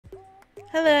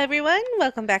Hello everyone,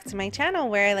 welcome back to my channel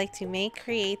where I like to make,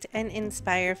 create, and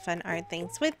inspire fun art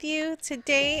things with you.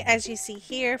 Today, as you see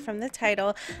here from the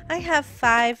title, I have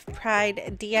 5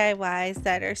 Pride DIYs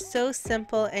that are so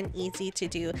simple and easy to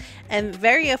do and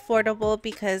very affordable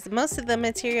because most of the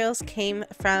materials came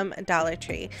from Dollar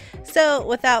Tree. So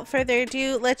without further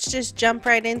ado, let's just jump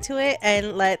right into it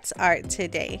and let's art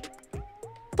today.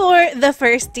 For the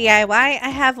first DIY, I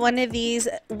have one of these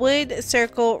wood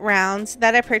circle rounds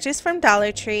that I purchased from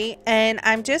Dollar Tree, and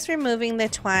I'm just removing the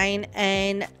twine,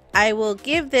 and I will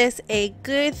give this a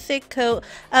good thick coat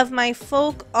of my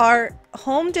folk art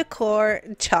home decor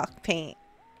chalk paint.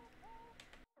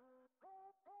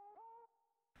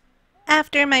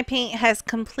 After my paint has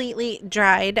completely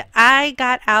dried, I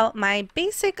got out my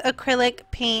basic acrylic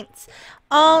paints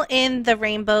all in the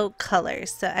rainbow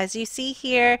colors. So as you see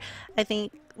here, I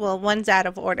think, well, one's out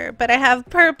of order, but I have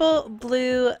purple,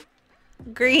 blue,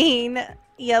 green,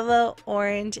 yellow,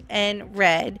 orange, and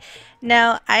red.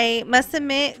 Now, I must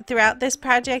admit, throughout this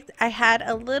project, I had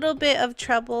a little bit of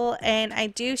trouble, and I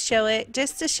do show it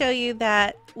just to show you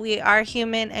that we are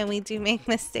human and we do make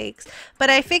mistakes, but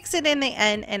I fix it in the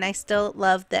end, and I still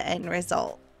love the end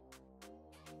result.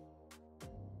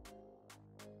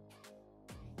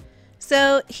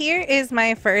 So here is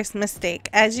my first mistake.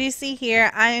 As you see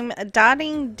here, I'm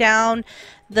dotting down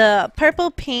the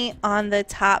purple paint on the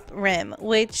top rim,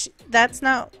 which that's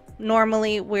not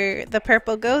normally where the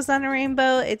purple goes on a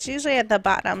rainbow. It's usually at the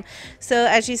bottom. So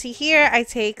as you see here, I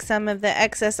take some of the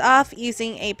excess off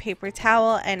using a paper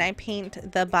towel and I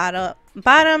paint the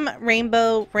bottom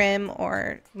rainbow rim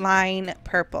or line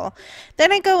purple.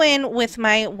 Then I go in with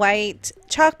my white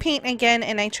chalk paint again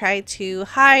and I try to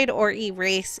hide or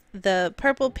erase the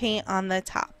purple paint on the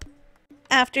top.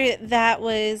 After that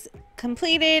was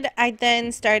completed, I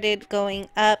then started going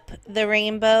up the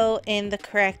rainbow in the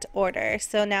correct order.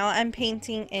 So now I'm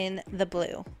painting in the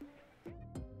blue.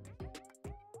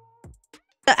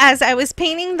 As I was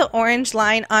painting the orange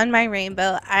line on my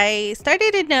rainbow, I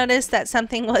started to notice that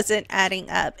something wasn't adding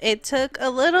up. It took a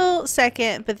little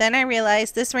second, but then I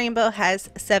realized this rainbow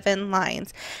has 7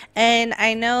 lines. And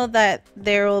I know that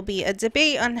there will be a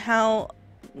debate on how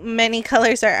many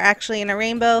colors are actually in a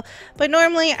rainbow, but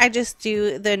normally I just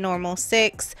do the normal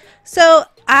 6. So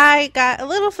I got a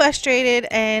little frustrated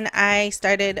and I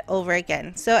started over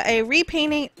again. So I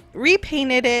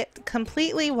repainted it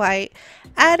completely white,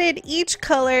 added each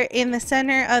color in the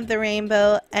center of the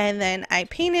rainbow, and then I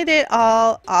painted it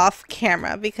all off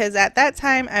camera because at that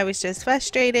time I was just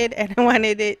frustrated and I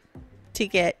wanted it to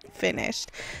get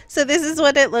finished. So this is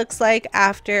what it looks like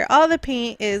after all the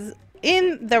paint is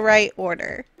in the right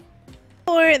order.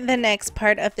 For the next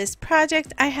part of this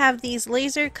project, I have these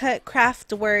laser cut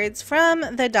craft words from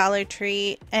the Dollar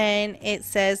Tree and it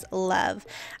says love.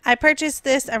 I purchased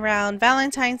this around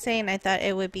Valentine's Day and I thought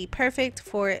it would be perfect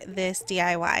for this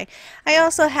DIY. I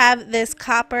also have this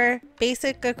copper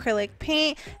basic acrylic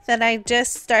paint that I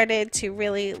just started to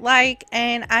really like,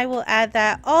 and I will add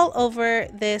that all over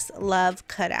this love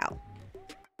cutout.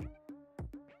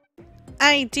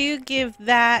 I do give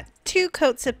that 2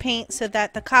 coats of paint so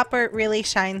that the copper really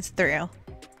shines through.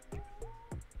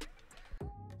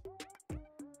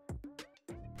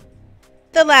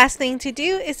 The last thing to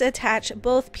do is attach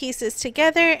both pieces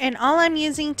together, and all I'm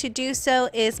using to do so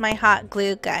is my hot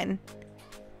glue gun.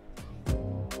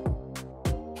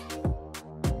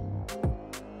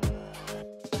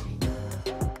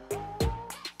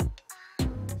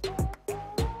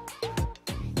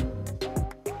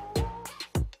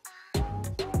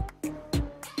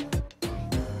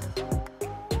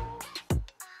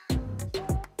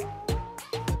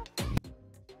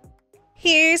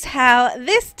 Here's how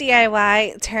this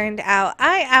DIY turned out.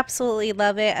 I absolutely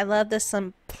love it. I love the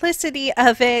simplicity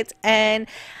of it, and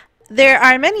there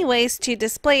are many ways to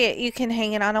display it. You can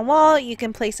hang it on a wall, you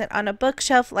can place it on a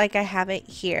bookshelf like I have it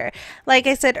here. Like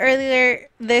I said earlier,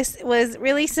 this was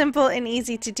really simple and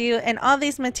easy to do, and all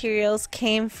these materials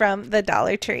came from the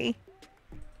Dollar Tree.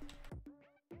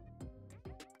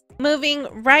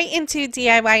 Moving right into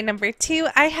DIY number 2,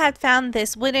 I had found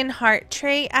this wooden heart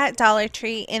tray at Dollar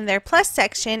Tree in their plus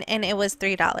section and it was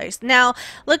 $3. Now,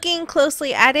 looking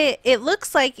closely at it, it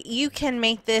looks like you can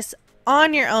make this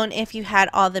on your own if you had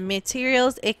all the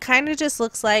materials. It kind of just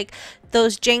looks like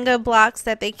those Jenga blocks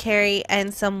that they carry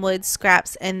and some wood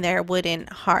scraps in their wooden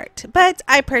heart. But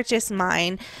I purchased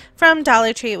mine from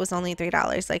Dollar Tree. It was only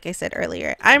 $3 like I said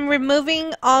earlier. I'm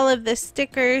removing all of the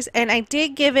stickers and I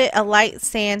did give it a light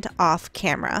sand off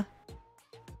camera.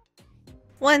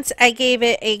 Once I gave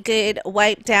it a good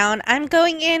wipe down, I'm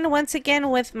going in once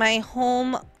again with my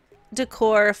home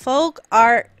decor folk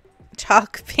art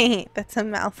chalk paint. That's a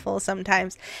mouthful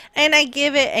sometimes. And I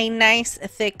give it a nice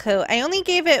thick coat. I only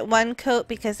gave it one coat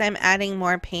because I'm adding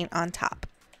more paint on top.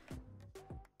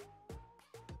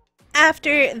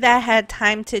 After that had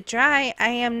time to dry, I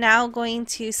am now going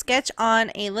to sketch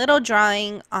on a little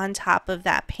drawing on top of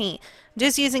that paint. I'm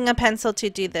just using a pencil to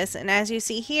do this, and as you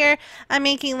see here, I'm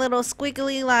making little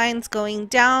squiggly lines going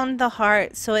down the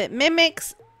heart so it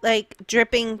mimics like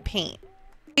dripping paint,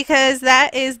 because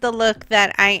that is the look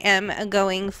that I am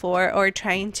going for or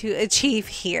trying to achieve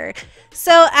here.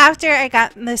 So after I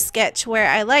got the sketch where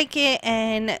I like it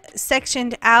and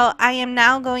sectioned out, I am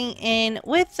now going in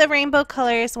with the rainbow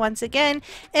colors once again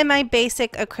in my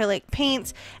basic acrylic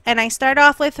paints, and I start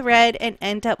off with red and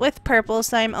end up with purple,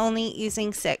 so I'm only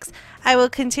using 6. I will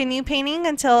continue painting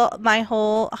until my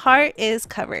whole heart is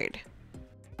covered.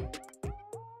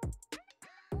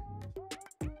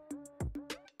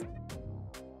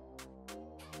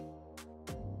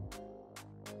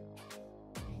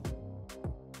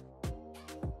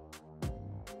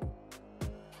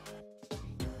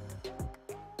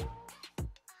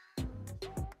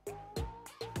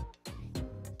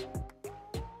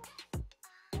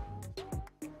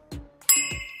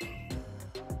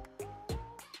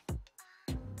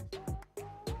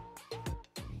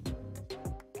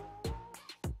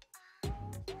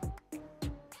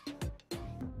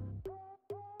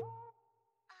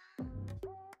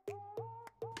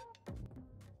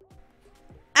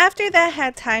 After that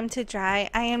had time to dry,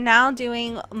 I am now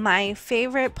doing my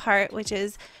favorite part, which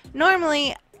is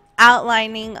normally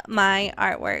outlining my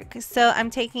artwork. So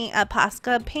I'm taking a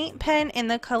Posca paint pen in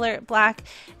the color black,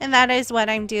 and that is what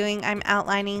I'm doing. I'm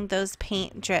outlining those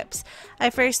paint drips. I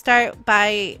first start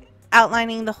by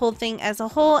outlining the whole thing as a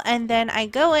whole, and then I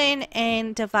go in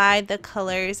and divide the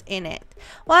colors in it.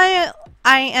 While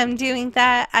I am doing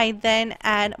that, I then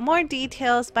add more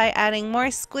details by adding more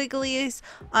squigglies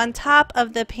on top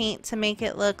of the paint to make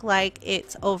it look like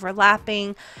it's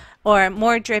overlapping or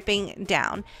more dripping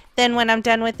down. Then when I'm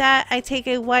done with that, I take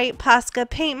a white Posca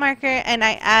paint marker and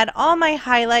I add all my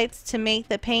highlights to make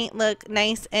the paint look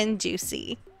nice and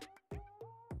juicy.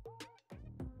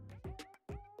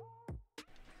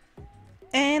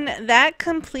 And that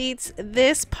completes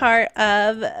this part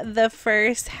of the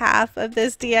first half of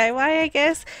this DIY, I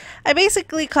guess. I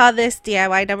basically call this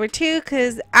DIY number 2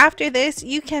 because after this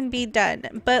you can be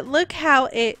done. But look how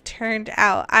it turned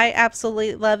out. I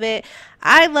absolutely love it.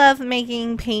 I love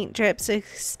making paint drips,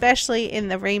 especially in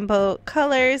the rainbow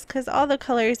colors, because all the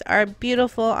colors are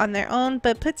beautiful on their own,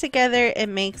 but put together it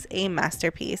makes a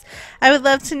masterpiece. I would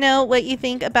love to know what you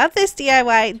think about this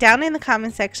DIY down in the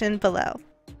comment section below.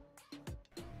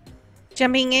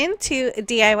 Jumping into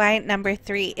DIY number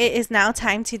 3, it is now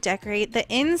time to decorate the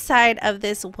inside of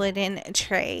this wooden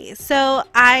tray. So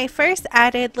I first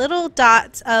added little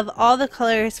dots of all the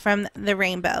colors from the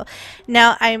rainbow.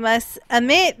 Now I must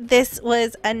admit this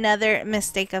was another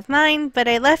mistake of mine, but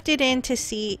I left it in to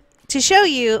show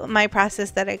you my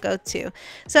process that I go to.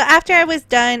 So after I was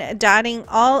done dotting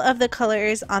all of the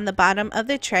colors on the bottom of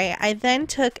the tray, I then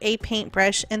took a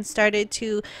paintbrush and started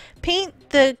to paint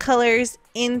the colors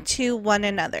into one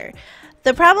another.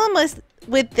 The problem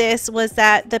with this was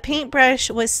that the paintbrush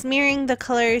was smearing the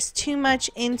colors too much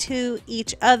into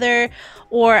each other,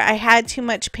 or I had too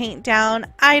much paint down.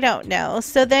 I don't know.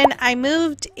 So then I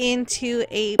moved into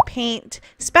a paint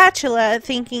spatula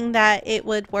thinking that it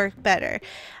would work better.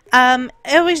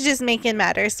 It was just making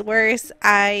matters worse.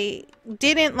 I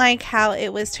didn't like how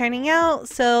it was turning out,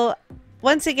 so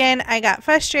once again I got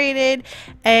frustrated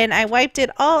and I wiped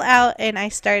it all out and I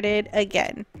started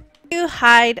again. To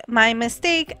hide my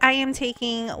mistake, I am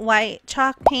taking white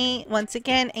chalk paint once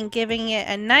again and giving it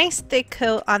a nice thick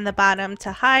coat on the bottom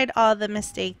to hide all the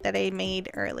mistake that I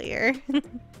made earlier.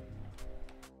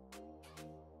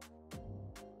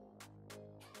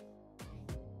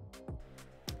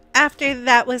 After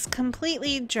that was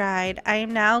completely dried, I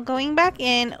am now going back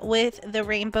in with the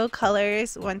rainbow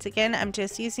colors. Once again, I'm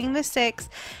just using the 6,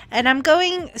 and I'm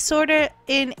going sort of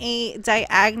in a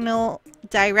diagonal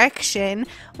direction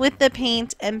with the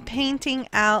paint and painting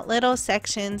out little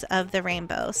sections of the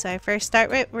rainbow. So I first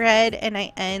start with red and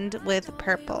I end with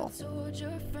purple.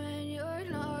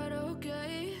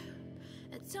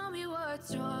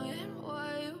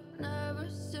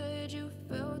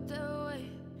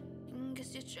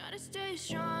 Try to stay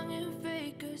strong and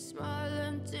fake a smile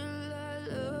until I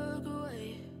look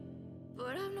away.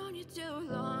 But I've known you too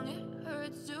long, it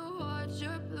hurts to watch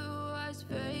your blue eyes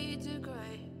fade to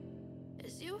gray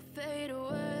as you fade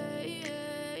away.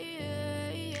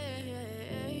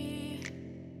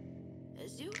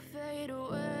 As you fade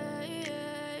away.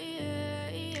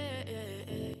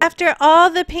 After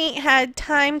all the paint had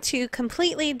time to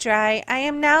completely dry, I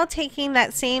am now taking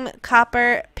that same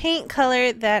copper paint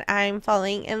color that I'm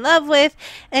falling in love with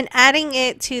and adding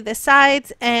it to the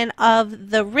sides and of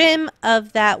the rim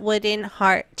of that wooden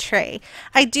heart tray.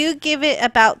 I do give it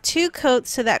about 2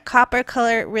 coats so that copper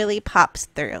color really pops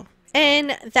through.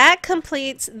 And that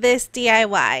completes this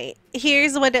DIY.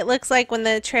 Here's what it looks like when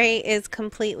the tray is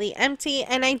completely empty.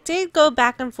 And I did go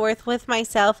back and forth with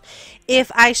myself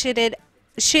if I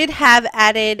should have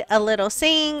added a little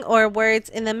saying or words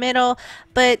in the middle,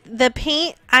 but the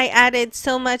paint, I added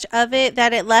so much of it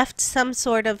that it left some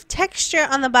sort of texture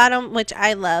on the bottom, which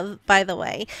I love, by the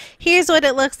way. Here's what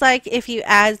it looks like if you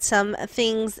add some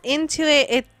things into it.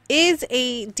 It is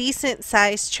a decent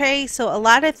sized tray, so a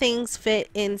lot of things fit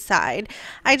inside.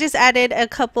 I just added a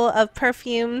couple of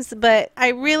perfumes, but I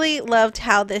really loved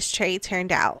how this tray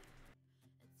turned out.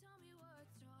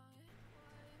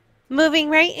 Moving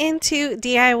right into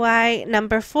DIY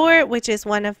number 4, which is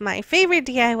one of my favorite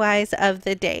DIYs of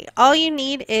the day. All you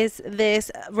need is this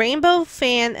rainbow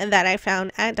fan that I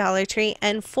found at Dollar Tree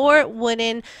and 4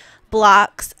 wooden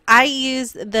blocks. I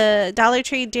use the Dollar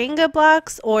Tree Jenga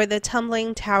blocks or the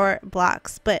tumbling tower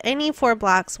blocks, but any 4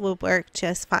 blocks will work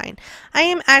just fine. I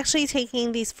am actually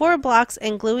taking these 4 blocks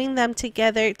and gluing them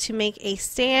together to make a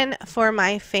stand for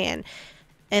my fan.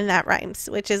 And that rhymes,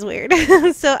 which is weird.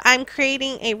 So I'm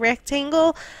creating a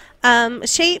rectangle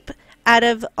shape out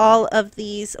of all of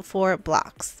these 4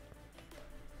 blocks.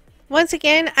 Once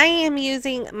again, I am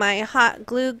using my hot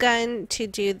glue gun to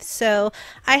do so.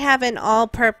 I have an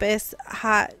all-purpose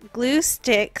hot glue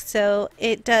stick, so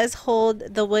it does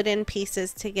hold the wooden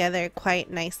pieces together quite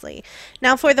nicely.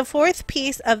 Now for the 4th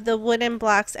piece of the wooden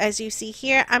blocks, as you see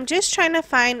here, I'm just trying to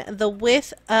find the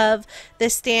width of the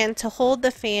stand to hold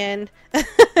the fan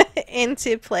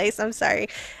into place. I'm sorry,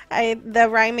 the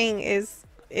rhyming is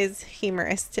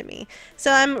humorous to me. So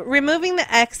I'm removing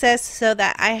the excess so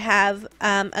that I have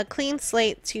a clean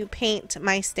slate to paint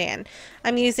my stand.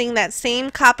 I'm using that same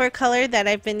copper color that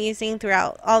I've been using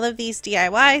throughout all of these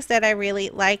DIYs that I really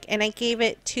like, and I gave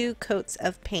it 2 coats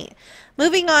of paint.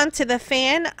 Moving on to the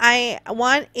fan, I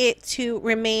want it to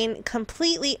remain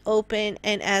completely open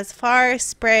and as far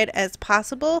spread as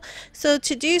possible. So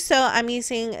to do so, I'm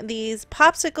using these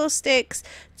popsicle sticks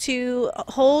to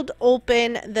hold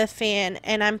open the fan,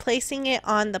 and I'm placing it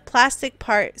on the plastic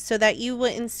part so that you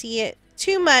wouldn't see it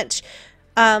too much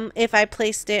if I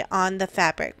placed it on the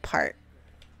fabric part.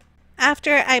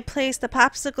 After I placed the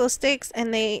popsicle sticks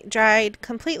and they dried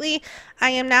completely,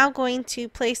 I am now going to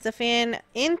place the fan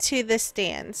into the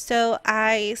stand. So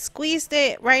I squeezed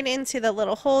it right into the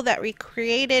little hole that we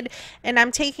created, and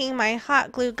I'm taking my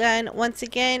hot glue gun once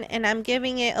again and I'm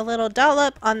giving it a little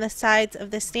dollop on the sides of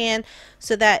the stand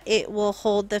so that it will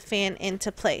hold the fan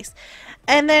into place.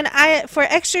 And then for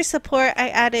extra support, I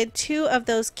added 2 of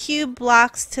those cube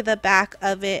blocks to the back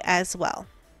of it as well.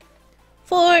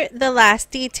 For the last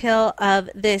detail of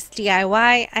this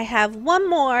DIY, I have one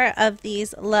more of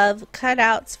these love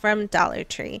cutouts from Dollar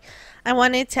Tree. I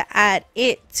wanted to add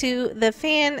it to the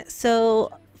fan,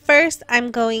 so first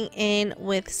I'm going in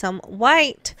with some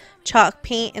white chalk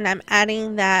paint and I'm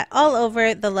adding that all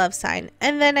over the love sign.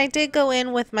 And then I did go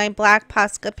in with my black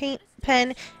Posca paint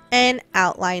pen and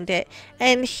outlined it.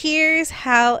 And here's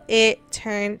how it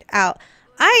turned out.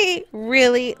 I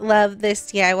really love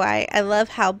this DIY. I love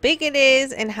how big it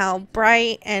is and how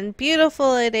bright and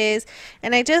beautiful it is.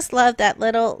 And I just love that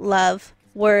little love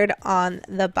word on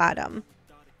the bottom.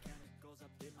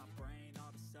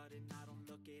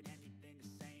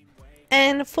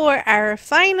 And for our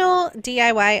final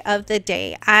DIY of the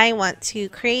day, I want to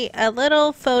create a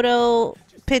little photo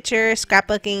picture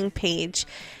scrapbooking page.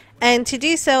 And to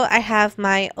do so, I have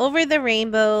my over the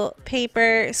rainbow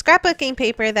paper, scrapbooking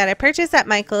paper that I purchased at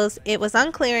Michael's. It was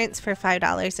on clearance for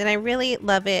 $5 and I really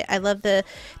love it. I love that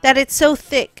it's so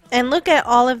thick. And look at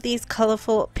all of these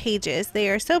colorful pages. They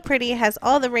are so pretty. It has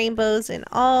all the rainbows and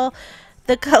all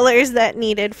the colors that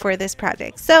needed for this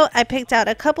project. So I picked out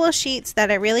a couple of sheets that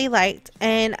I really liked,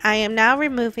 and I am now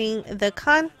removing the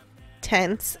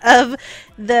contents of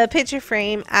the picture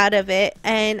frame out of it,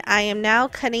 and I am now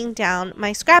cutting down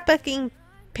my scrapbooking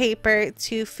paper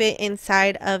to fit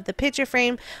inside of the picture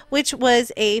frame, which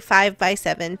was a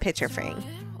 5x7 picture frame.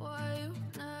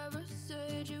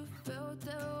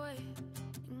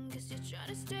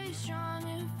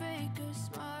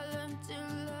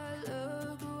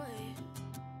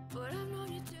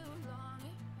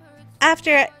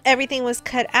 After everything was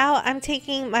cut out, I'm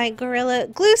taking my Gorilla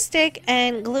Glue stick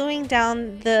and gluing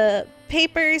down the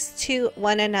papers to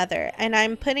one another, and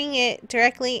I'm putting it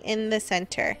directly in the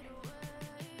center.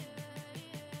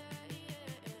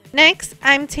 Next,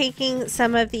 I'm taking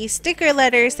some of these sticker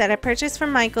letters that I purchased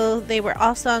from Michael. They were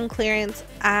also on clearance.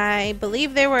 I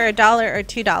believe they were $1 or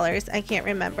 $2. I can't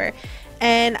remember.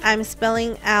 And I'm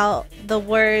spelling out the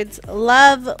words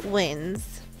 "Love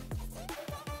Wins."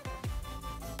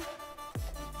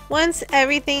 Once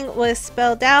everything was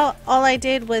spelled out, all I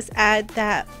did was add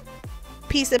that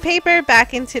piece of paper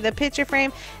back into the picture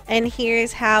frame, and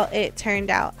here's how it turned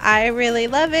out. I really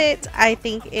love it. I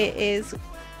think it is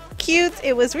cute.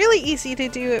 It was really easy to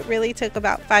do. It really took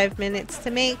about 5 minutes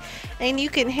to make, and you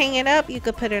can hang it up. You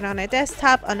could put it on a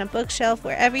desktop, on a bookshelf,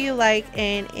 wherever you like,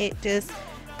 and it just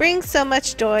brings so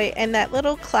much joy, and that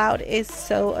little cloud is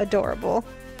so adorable.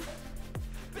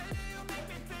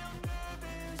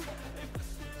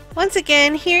 Once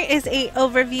again, here is an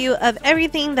overview of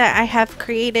everything that I have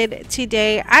created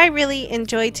today. I really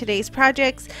enjoyed today's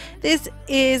projects. This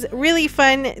is really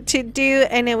fun to do,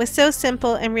 and it was so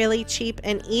simple and really cheap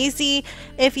and easy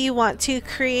if you want to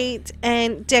create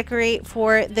and decorate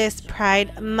for this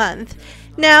Pride Month.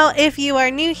 Now, if you are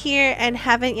new here and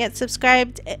haven't yet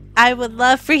subscribed, I would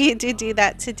love for you to do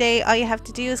that today. All you have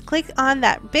to do is click on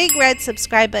that big red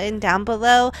subscribe button down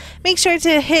below. Make sure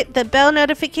to hit the bell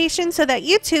notification so that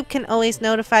YouTube can always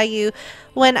notify you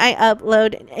when I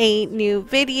upload a new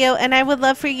video, and I would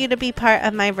love for you to be part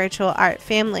of my virtual art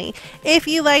family. If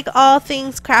you like all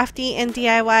things crafty and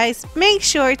DIYs, make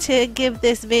sure to give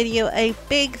this video a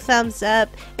big thumbs up.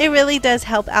 It really does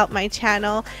help out my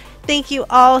channel. Thank you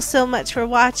all so much for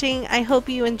watching. I hope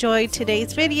you enjoyed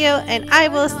today's video, and I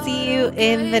will see you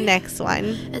in the next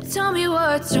one. And tell me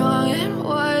what's wrong and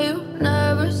why you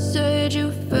never said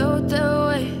you felt that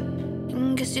way.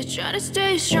 And guess you're trying to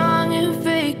stay strong and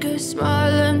fake a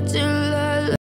smile until I